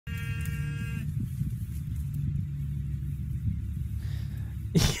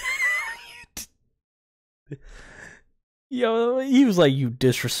Yo, he was like, you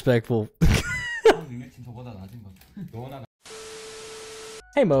disrespectful.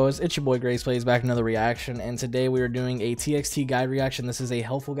 Hey Moes, it's your boy Grace Plays back another reaction, and today we are doing a TXT guide reaction. This is a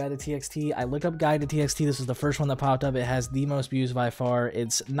helpful guide to TXT. I looked up guide to TXT. This is the first one that popped up. It has the most views by far.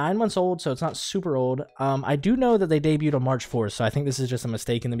 It's 9 months old, so it's not super old. I do know that they debuted on March 4th, so I think this is just a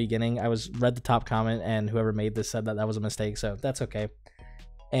mistake in the beginning. I read the top comment, and whoever made this said that that was a mistake, so that's okay.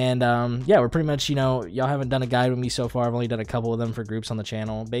 And yeah, we're pretty much, you know, y'all haven't done a guide with me so far. I've only done a couple of them for groups on the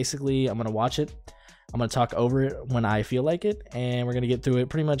channel. Basically, I'm gonna watch it. I'm going to talk over it when I feel like it, and we're going to get through it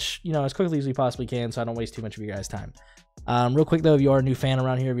pretty much, you know, as quickly as we possibly can so I don't waste too much of your guys' time. Real quick, though, if you are a new fan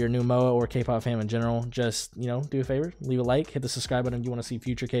around here, if you're a new MOA or K-pop fan in general, just, you know, do a favor, leave a like, hit the subscribe button if you want to see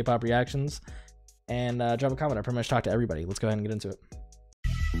future K-pop reactions, and drop a comment. I pretty much talk to everybody. Let's go ahead and get into it.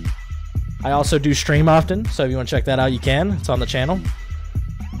 I also do stream often, so if you want to check that out, you can. It's on the channel.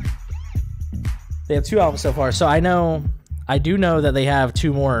 They have 2 albums so far, so I do know that they have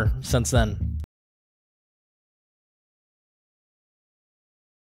 2 more since then.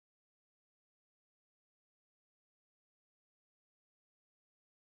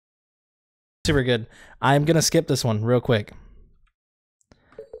 Super good. I'm gonna skip this one real quick.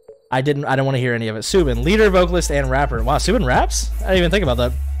 I don't want to hear any of it. Subin, leader, vocalist, and rapper. Wow, Subin raps? I didn't even think about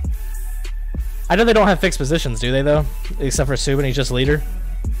that. I know they don't have fixed positions, do they though? Except for Subin, he's just leader.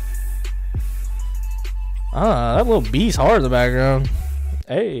 Ah, that little bee's hard in the background.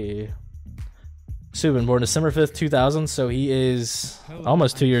 Hey. Subin, born December 5th, 2000, so he is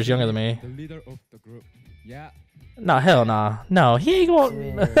almost 2 years younger than me. The leader of the group. Yeah. No, hell nah. No, he ain't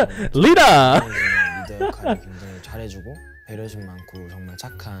going. Leader! 리더 역할을 굉장히 잘해주고 배려심 많고 정말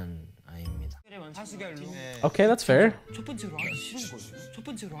착한 아이입니다. Okay, that's fair. 첫 번째로 하기 싫은 거예요. 첫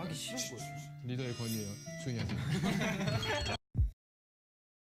번째로 하기 싫은 거예요. 리더의 권위예요. 조용히 하세요.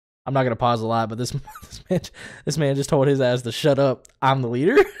 I'm not gonna pause a lot, but this man just told his ass to shut up. I'm the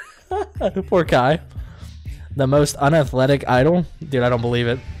leader. Poor Kai. The most unathletic idol, dude. I don't believe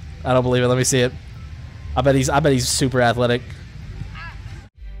it. I don't believe it. Let me see it. I bet he's super athletic.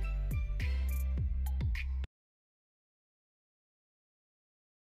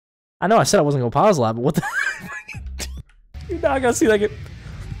 I know I said I wasn't gonna pause a lot, but what the? You're not gonna see like it.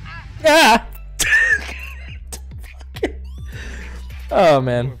 Yeah. Oh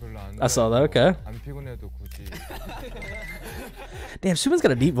man, I saw that. Okay. Damn, Subin's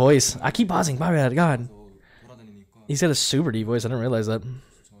got a deep voice. I keep pausing. My bad. God. He's got a super deep voice. I didn't realize that.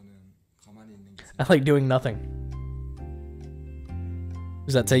 I like doing nothing.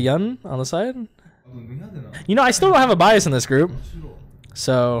 Is that Taeyun on the side? You know, I still don't have a bias in this group.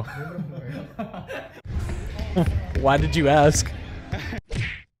 So... Why did you ask?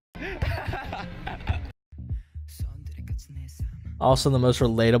 Also the most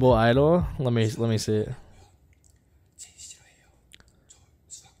relatable idol? Let me see it.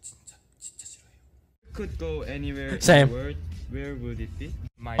 Could go anywhere Same. in the world, where would it be?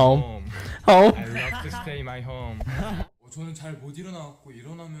 My home. I love to stay my home.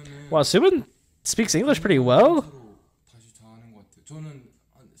 Wow, Subin speaks English pretty well.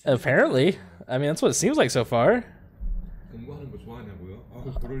 Apparently. I mean, that's what it seems like so far.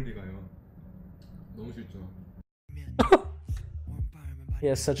 He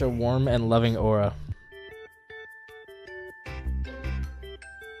has such a warm and loving aura.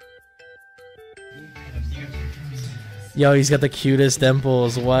 Yo, he's got the cutest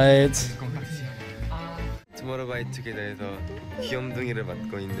dimples. What?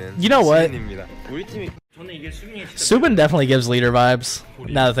 You know what? Subin definitely gives leader vibes.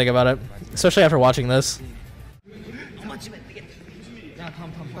 Now that I think about it, especially after watching this.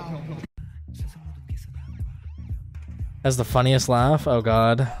 Has the funniest laugh. Oh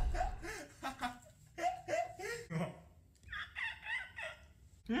god.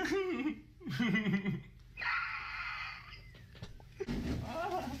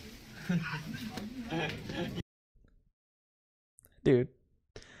 Dude,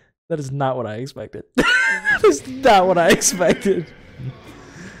 that is not what I expected. That is not what I expected.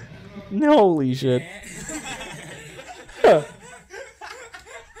 Holy shit.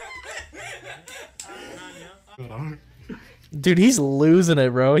 Dude, he's losing it,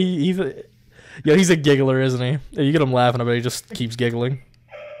 bro. He's a giggler, isn't he? You get him laughing, but he just keeps giggling.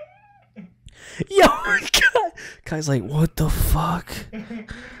 Yo, Kai's like, what the fuck?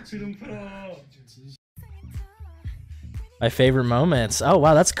 My favorite moments. Oh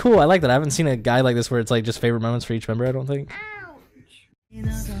wow, that's cool. I like that. I haven't seen a guy like this where it's like just favorite moments for each member, I don't think.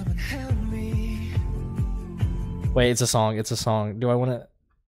 Wait, it's a song. It's a song. Do I want to?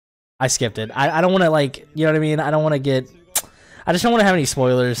 I skipped it. I don't want to, like, you know what I mean? I don't want to get... I just don't want to have any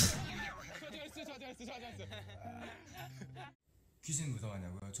spoilers. 귀신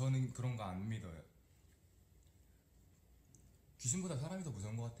무서워하냐고요? 저는 그런 거 안 믿어요. 귀신보다 사람이 더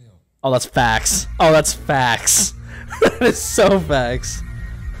무서운 것 같아요. Oh, that's facts. Oh, that's facts. That is so facts.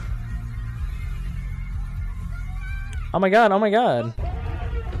 Oh my god, oh my god.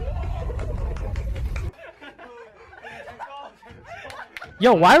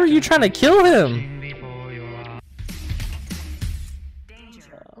 Yo, why were you trying to kill him?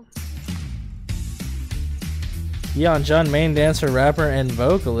 Yeon Jun, main dancer, rapper, and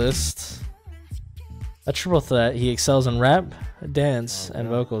vocalist. A triple threat. He excels in rap, dance, and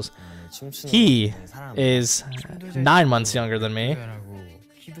vocals. He is 9 months younger than me.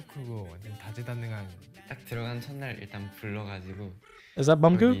 키도 크고 완전 다재다능한. 딱 들어간 첫날 일단 불러가지고. Is that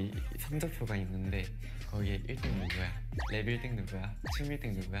Bumgoo? 거기 성적표가 있는데 거기에 1등 누구야? 랩 1등 누구야? 춤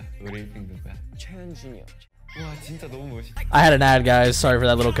 1등 누구야? 노래 1등 누구야? 최현준이요. 와 진짜 너무 멋있다. I had an ad, guys. Sorry for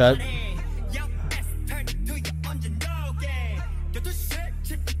that little cut.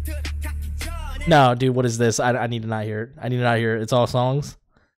 No, dude, what is this? I need to not hear it. I need to not hear it. It's all songs.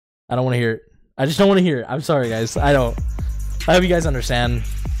 I don't want to hear it. I just don't want to hear it. I'm sorry, guys. I don't. I hope you guys understand.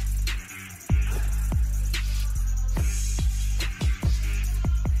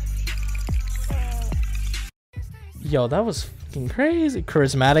 Yo, that was fucking crazy.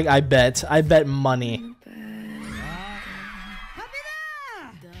 Charismatic. I bet money.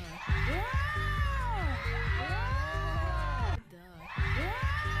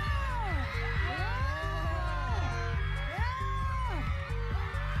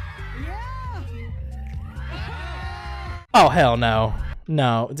 Oh hell no.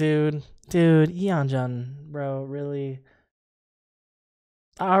 No, dude. Yeonjun, bro, really?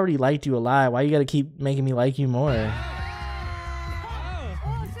 I already liked you a lot. Why you gotta keep making me like you more?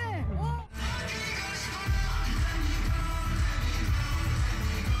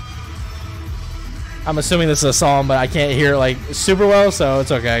 I'm assuming this is a song, but I can't hear it like super well, so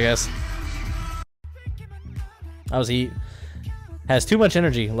it's okay, I guess. That was heat. Has too much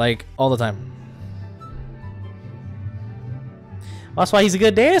energy, like all the time. That's why he's a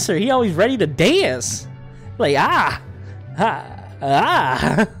good dancer. He always ready to dance. Like ah.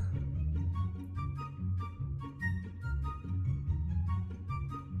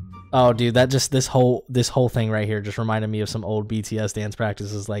 Oh, dude, that just this whole thing right here just reminded me of some old BTS dance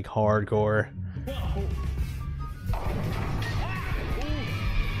practices, like hardcore.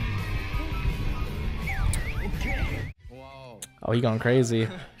 Oh, he going crazy.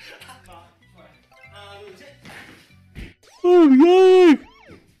 Oh my god!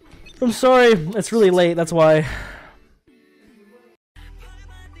 I'm sorry, it's really late, that's why.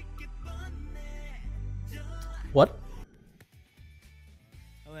 What?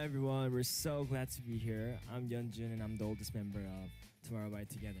 Hello everyone, we're so glad to be here. I'm Yeonjun and I'm the oldest member of Tomorrow by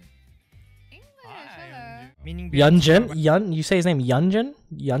Together. Meaning Yeonjun? You say his name Yeonjun?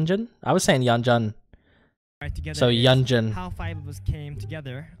 Yeonjun? I was saying Yeonjun. Together So Yeonjun. How 5 of us came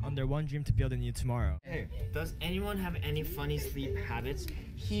together under one dream to build a new tomorrow. Hey, does anyone have any funny sleep habits?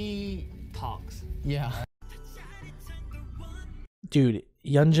 He talks. Yeah. Dude,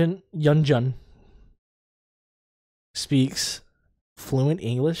 Yeonjun speaks fluent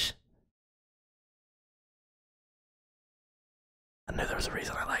English. I knew there was a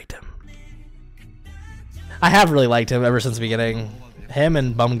reason I liked him. I have really liked him ever since the beginning. Him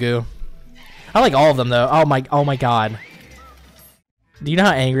and Bumgoo. I like all of them though. Oh my god. Do you know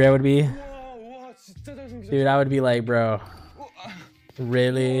how angry I would be? Dude, I would be like, bro.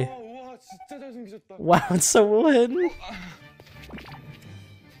 Really? Wow, it's so well hidden.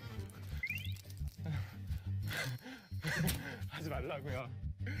 하지 말라고요.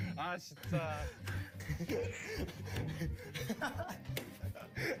 아 진짜.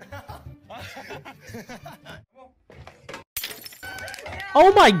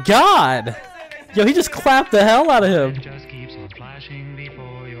 Oh my god! Yo, he just clapped the hell out of him. just keeps on flashing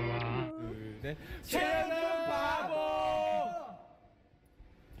before your eyes.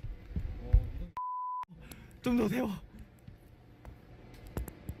 좀 더 세워.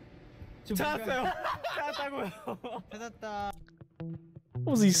 찾았어요. 찾았다고요. 찾았다.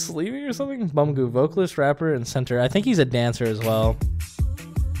 Was he sleeping or something? Bumgoo, vocalist, rapper, and center. I think he's a dancer as well.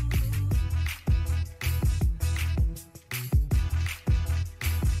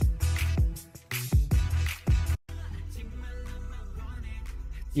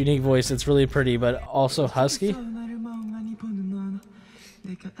 Unique voice, it's really pretty, but also husky.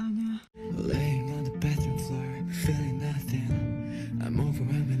 Laying on the bathroom floor, feeling nothing. I'm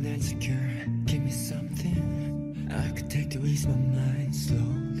overwhelmed and insecure. Give me something. I could take to ease my mind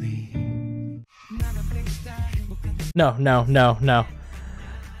slowly. No, no, no, no.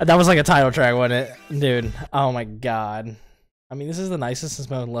 That was like a title track, wasn't it? Dude, oh my god. I mean, this is the nicest and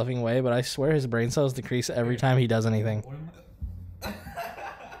most loving way, but I swear his brain cells decrease every time he does anything. Are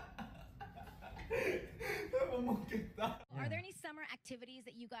there any summer activities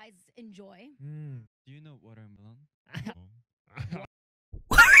that you guys enjoy? Do you know watermelon?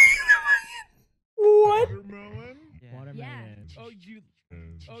 What? Yeah. Watermelon.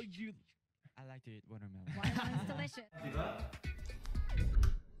 Oh, you. I like to eat watermelon. Watermelon's delicious.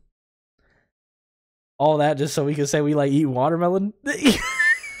 All that just so we can say we like eat watermelon?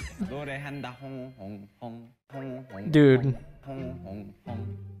 Dude.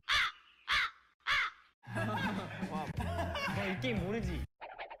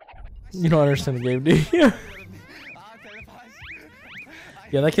 You don't understand the game, do you?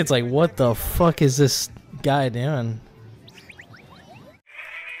 Yeah, that kid's like, what the fuck is this guy doing?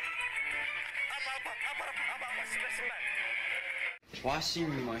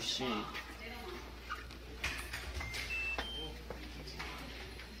 Washing machine.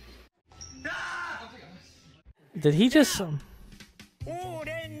 Did he just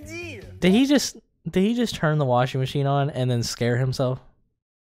turn the washing machine on and then scare himself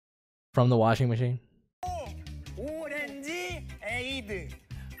from the washing machine?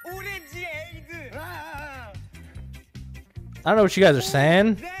 I don't know what you guys are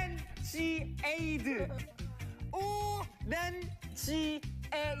saying.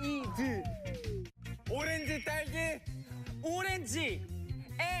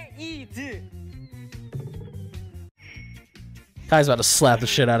 Kai's about to slap the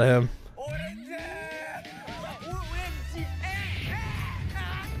shit out of him.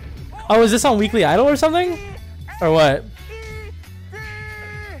 Oh, is this on Weekly Idol or something? Or what?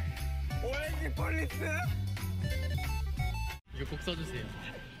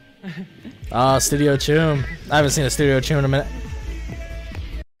 Studio Chum. I haven't seen a Studio Chum in a minute.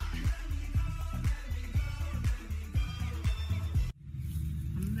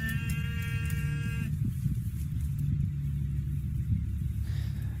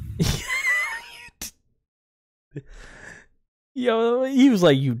 Yo, he was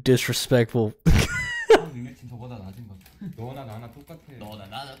like, you disrespectful.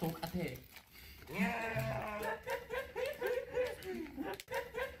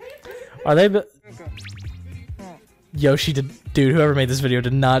 Are they? Yoshi did, dude. Whoever made this video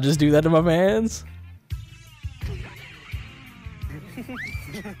did not just do that to my mans.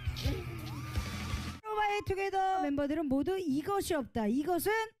 멤버들은 모두 이것이 없다.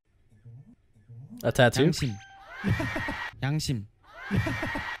 이것은 A tattoo. 양심. 양심.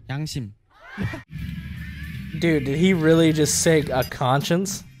 양심. Dude, did he really just say a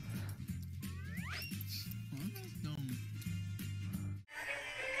conscience?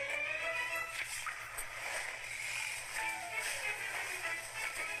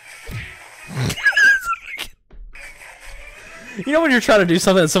 You know when you're trying to do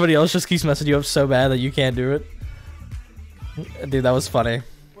something and somebody else just keeps messing you up so bad that you can't do it? Dude, that was funny.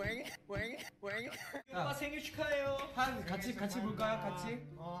 생일 축하해요. 같이 볼까요? 같이?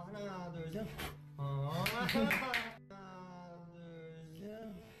 하나, 둘, 셋. 하나, 둘,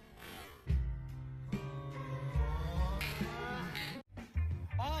 셋.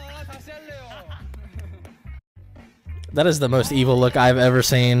 다시 할래요. That is the most evil look I've ever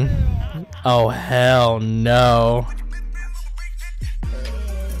seen. Oh, hell no.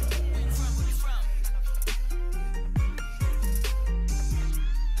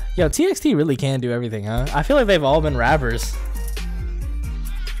 Yo, TXT really can do everything, huh? I feel like they've all been rappers.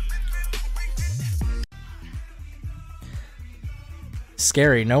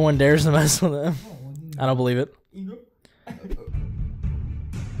 Scary. No one dares to mess with them. I don't believe it.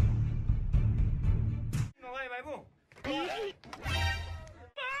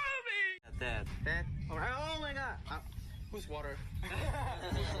 Dad. Oh my god. Who's water?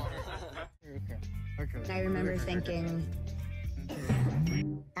 I remember thinking,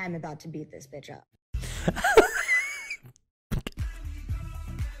 I'm about to beat this bitch up.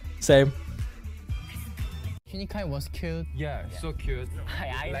 Same. Hunikai was cute. Yeah, so cute.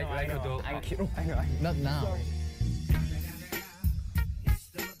 I know. a dog. I know. Not now.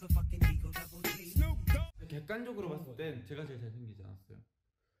 객관적으로 봤을 땐 제가 제일 잘생기지 않았어요?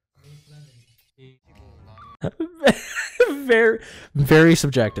 Very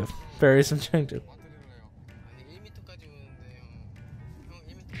subjective. Very subjective.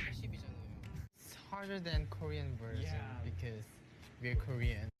 It's harder than Korean version because we're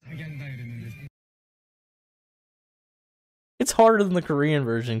Korean. It's harder than the Korean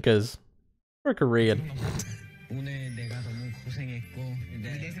version because we're Korean. 오늘 내가 너무 고생했고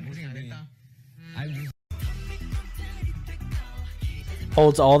고생 안 했다.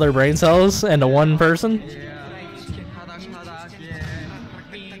 holds all their brain cells into one person.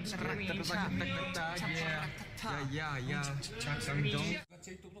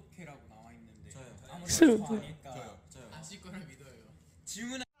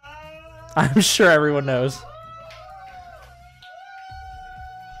 I'm sure everyone knows.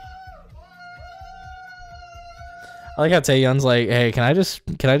 I like how Taeyeon's like, hey, can I just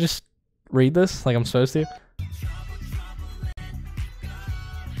read this like I'm supposed to?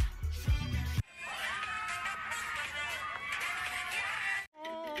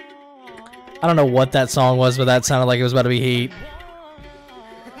 I don't know what that song was, but that sounded like it was about to be heat.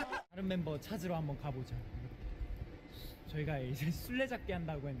 다른 멤버 찾으러 한번 가보자. 저희가 이제 술래잡기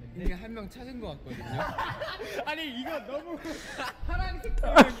한다고 했는데 이게 한 명 찾은 것 같거든요. 아니 이거 너무 파란색.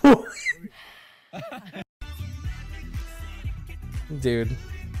 Dude.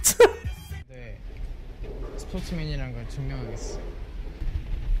 네, 스포츠맨이란 걸 증명하겠어.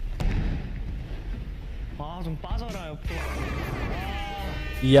 좀 빠져라 옆으로.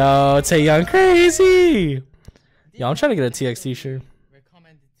 Yo, Taeyeon crazy! Yo, I'm trying to get a TXT shirt.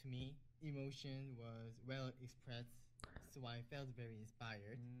 Recommended to me, emotion was well expressed, so I felt very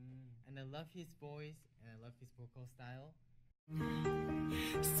inspired. And I love his voice and I love his vocal style.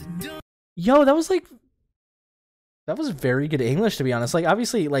 Yo, that was very good English, to be honest. Like,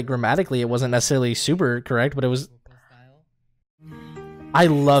 obviously, like, grammatically, it wasn't necessarily super correct, but it was... I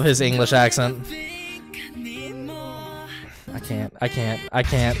love his English accent. I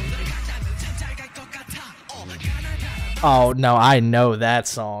can't. Oh, no, I know that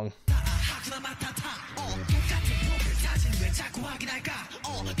song.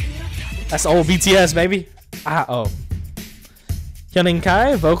 That's old BTS, baby. Oh. Hyunin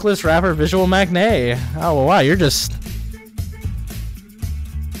Kai, vocalist, rapper, visual matinee. Oh, well, wow, you're just...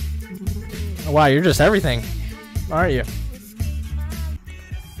 Wow, you're just everything, aren't you?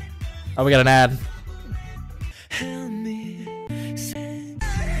 Oh, we got an ad.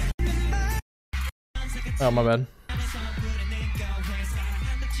 Oh, my bad.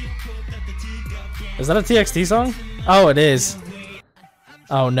 Is that a TXT song? Oh, it is.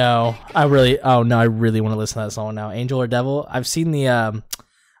 Oh no, I really want to listen to that song now. Angel or Devil? I've seen the I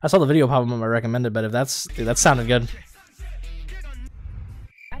saw the video pop up on my recommended, but if that's, dude, that sounded good.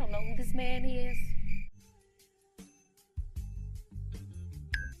 I don't know who this man is.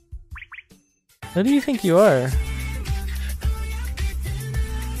 Who do you think you are?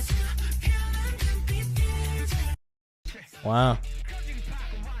 Wow.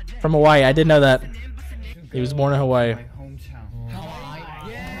 From Hawaii, I didn't know that. He was born in Hawaii.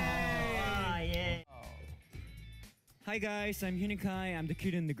 Hi guys, I'm Hyunin Kai. I'm the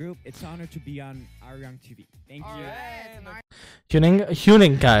kid in the group. It's an honor to be on Arirang TV. Thank you.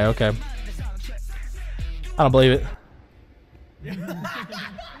 Hyunin Kai, okay. I don't believe it.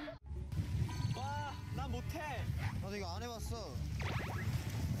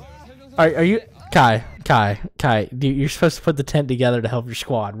 Are you Kai? You're supposed to put the tent together to help your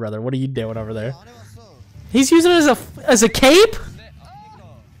squad, brother. What are you doing over there? He's using it as a cape?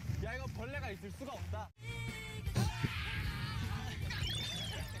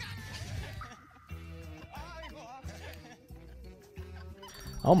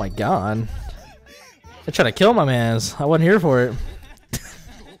 Oh my god. They're trying to kill my mans. I wasn't here for it.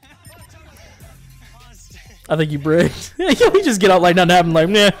 I think you bricked. We just get out like nothing happened, like,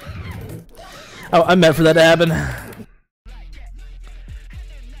 nah. Oh, I meant for that to happen.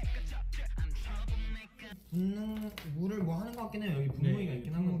 물을 뭐 하는 것 같긴 해요. 여기 분무기가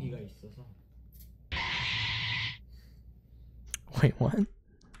있긴 한 분무기가 있어서. Wait, what?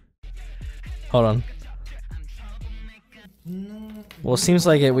 Hold on. Well, it seems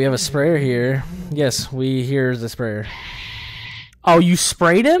like it. We have a sprayer here. Yes, here's the sprayer. Oh, you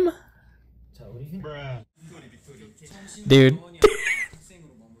sprayed him? Dude.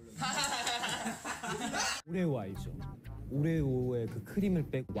 오레오 알죠? 오레오에 그 크림을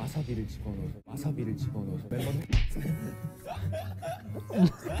빼고 와사비를 집어넣어서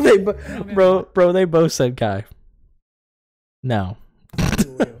Bro, they both said Kai. No.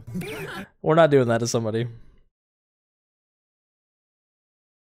 We're not doing that to somebody.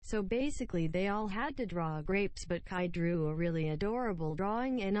 So basically they all had to draw grapes, but Kai drew a really adorable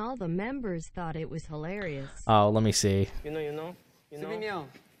drawing and all the members thought it was hilarious. Oh, let me see. You know. 수빈이 형.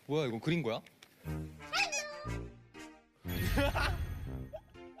 뭐야 이거 그린 거야?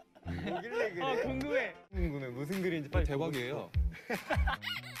 뭐길래 그래? 궁금해. 무슨 그림인지 빨리 대박이에요.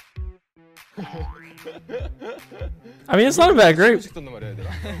 I mean, it's not a bad grape. 말이야,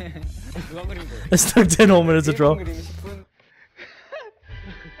 얘들아. 누가 그린 거야? It took 10 whole minutes to draw.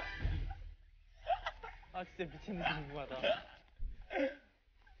 아 진짜 미친듯이 궁금하다.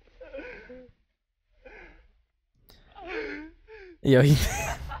 Yo, he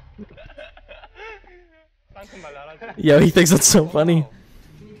Yo, he thinks that's so funny.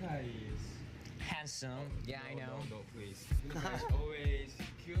 Handsome. Yeah, I know. No, please. Always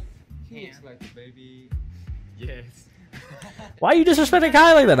cute. He looks like a baby. Yes. Why are you disrespecting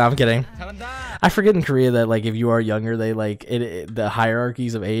Kai like that? No, I'm kidding. I forget in Korea that like if you are younger, they like the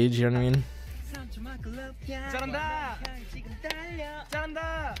hierarchies of age. You know what I mean?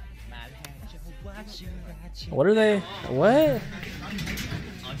 What are they? What?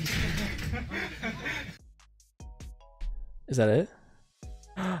 Is that it?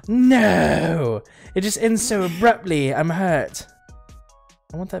 No! It just ends so abruptly. I'm hurt.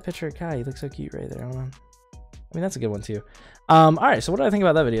 I want that picture of Kai. He looks so cute right there. Hold on. I mean, that's a good one too. Alright, so what did I think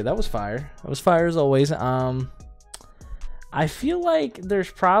about that video? That was fire. That was fire as always. I feel like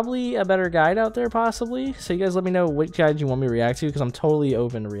there's probably a better guide out there, possibly. So you guys let me know what guide you want me to react to, because I'm totally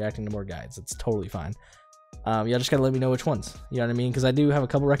open to reacting to more guides. It's totally fine. Y'all just gotta let me know which ones. You know what I mean? Because I do have a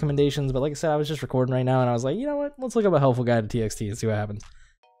couple recommendations, but like I said, I was just recording right now, and I was like, you know what? Let's look up a helpful guide to TXT and see what happens.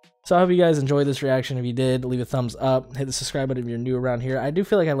 So I hope you guys enjoyed this reaction. If you did, leave a thumbs up. Hit the subscribe button if you're new around here. I do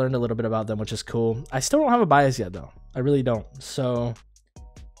feel like I learned a little bit about them, which is cool. I still don't have a bias yet, though. I really don't. So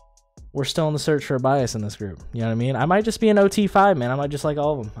we're still in the search for a bias in this group. You know what I mean? I might just be an OT5, man. I might just like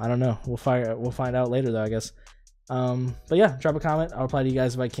all of them. I don't know. We'll find out later, though, I guess. But yeah, drop a comment. I'll reply to you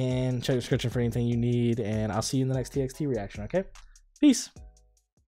guys if I can. Check the description for anything you need, and I'll see you in the next TXT reaction, okay? Peace.